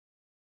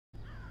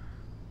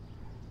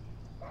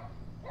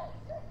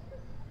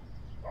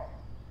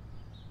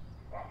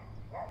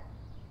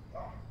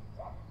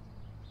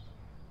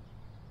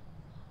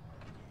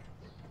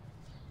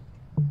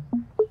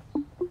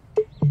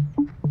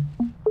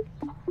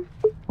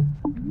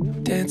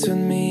Dance with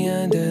me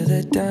under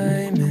the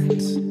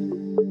diamonds.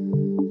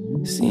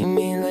 See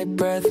me like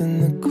breath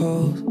in the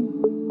cold.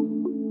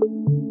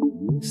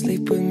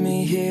 Sleep with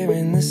me here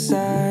in the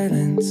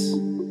silence.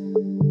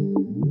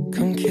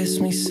 Come kiss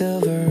me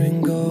silver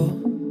and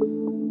gold.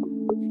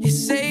 You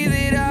say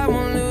that I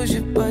won't lose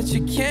you, but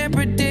you can't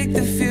predict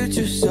the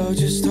future. So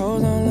just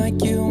hold on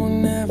like you will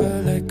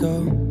never let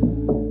go.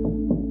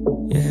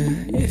 Yeah,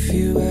 if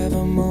you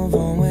ever move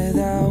on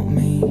without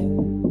me,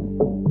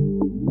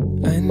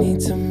 I need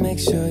to make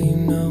sure you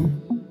know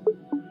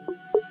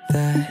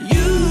that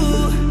you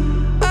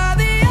are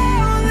the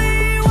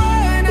only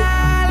one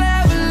I'll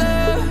ever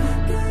love.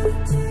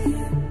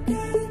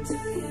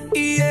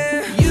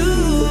 Yeah,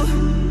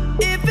 you,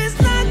 if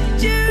it's not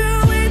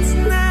you, it's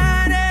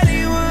not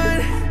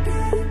anyone.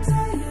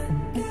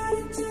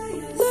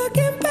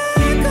 Looking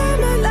back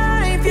on my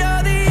life,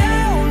 you're the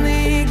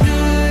only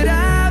good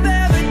I've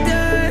ever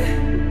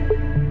done.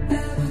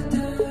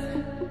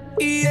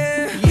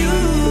 Yeah,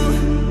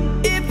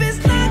 you, if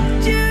it's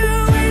not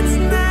you, it's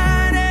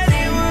not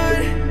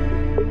anyone.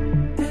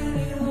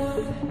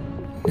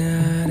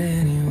 Not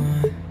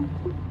anyone.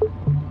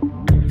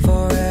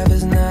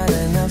 Forever's not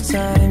enough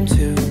time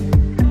to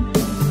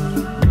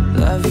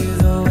love you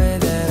the way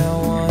that I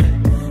want.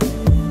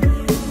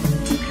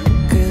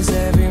 'Cause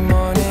every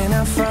morning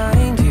I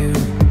find you,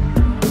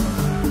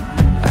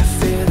 I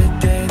fear the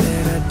day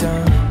that I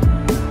don't.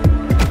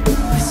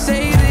 You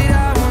say that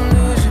I won't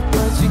lose you,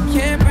 but you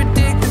can't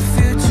predict the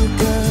future.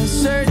 'Cause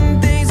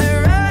certain things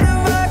are out of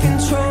our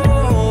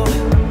control.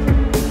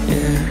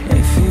 Yeah,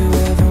 if you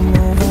ever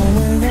move on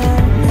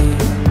without me,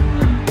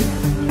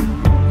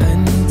 I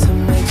need to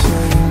make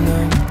sure you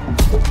know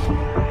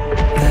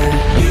that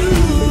you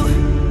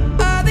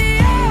are the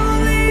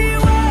only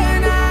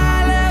one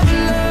I'll ever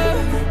love.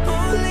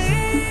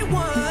 Only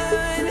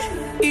one.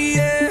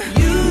 Yeah,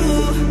 you,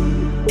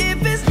 if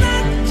it's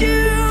not you,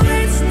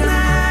 it's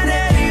not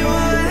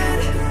anyone.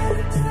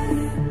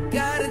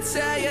 Gotta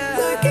tell ya,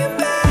 looking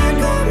back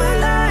on my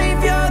life,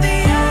 you're the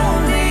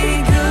only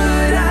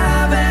good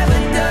I've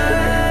ever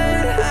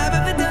done.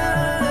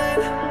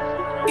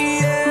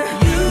 Yeah,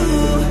 you,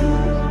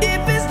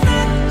 if it's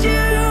not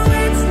you,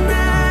 it's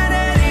not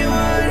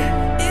anyone.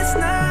 It's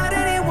not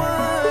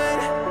anyone.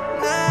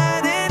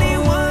 Not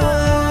anyone.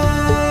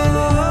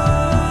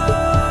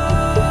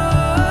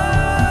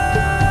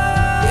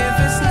 If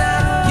it's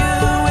not you,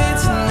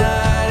 it's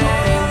not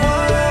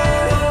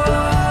anyone.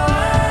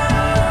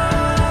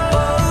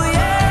 Oh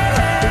yeah.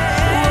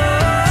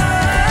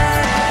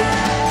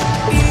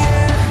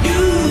 Yeah,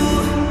 you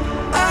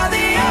are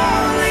the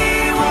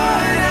only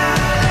one I'll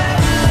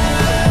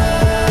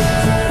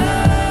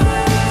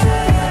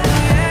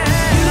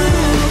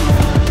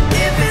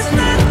if it's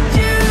not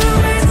you,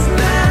 it's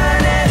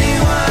not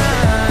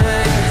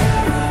anyone.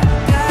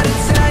 Gotta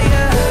tell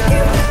ya,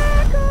 looking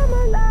back on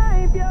my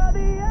life, you're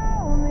the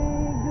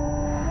only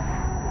good.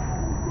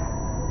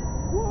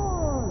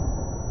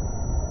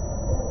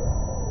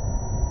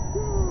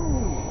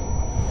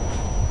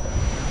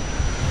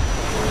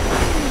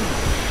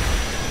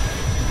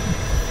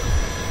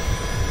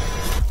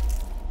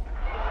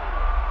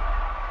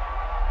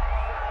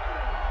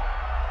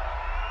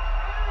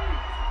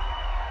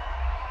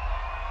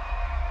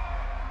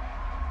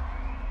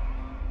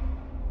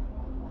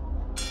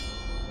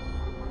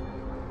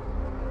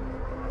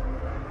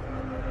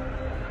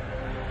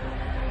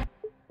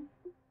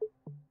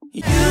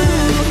 You,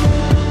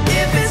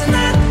 if it's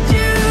not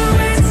you,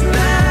 it's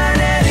not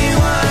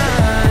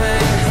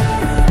anyone.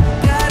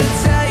 Gotta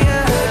tell ya,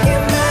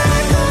 looking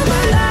back on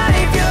my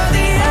life, you're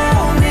the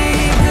only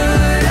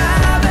good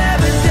I've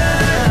ever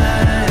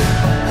done.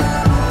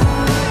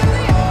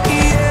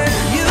 Yeah,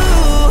 you,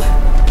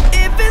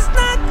 if it's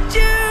not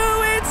you,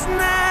 it's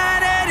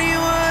not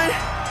anyone.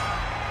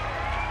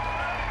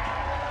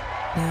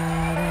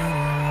 Not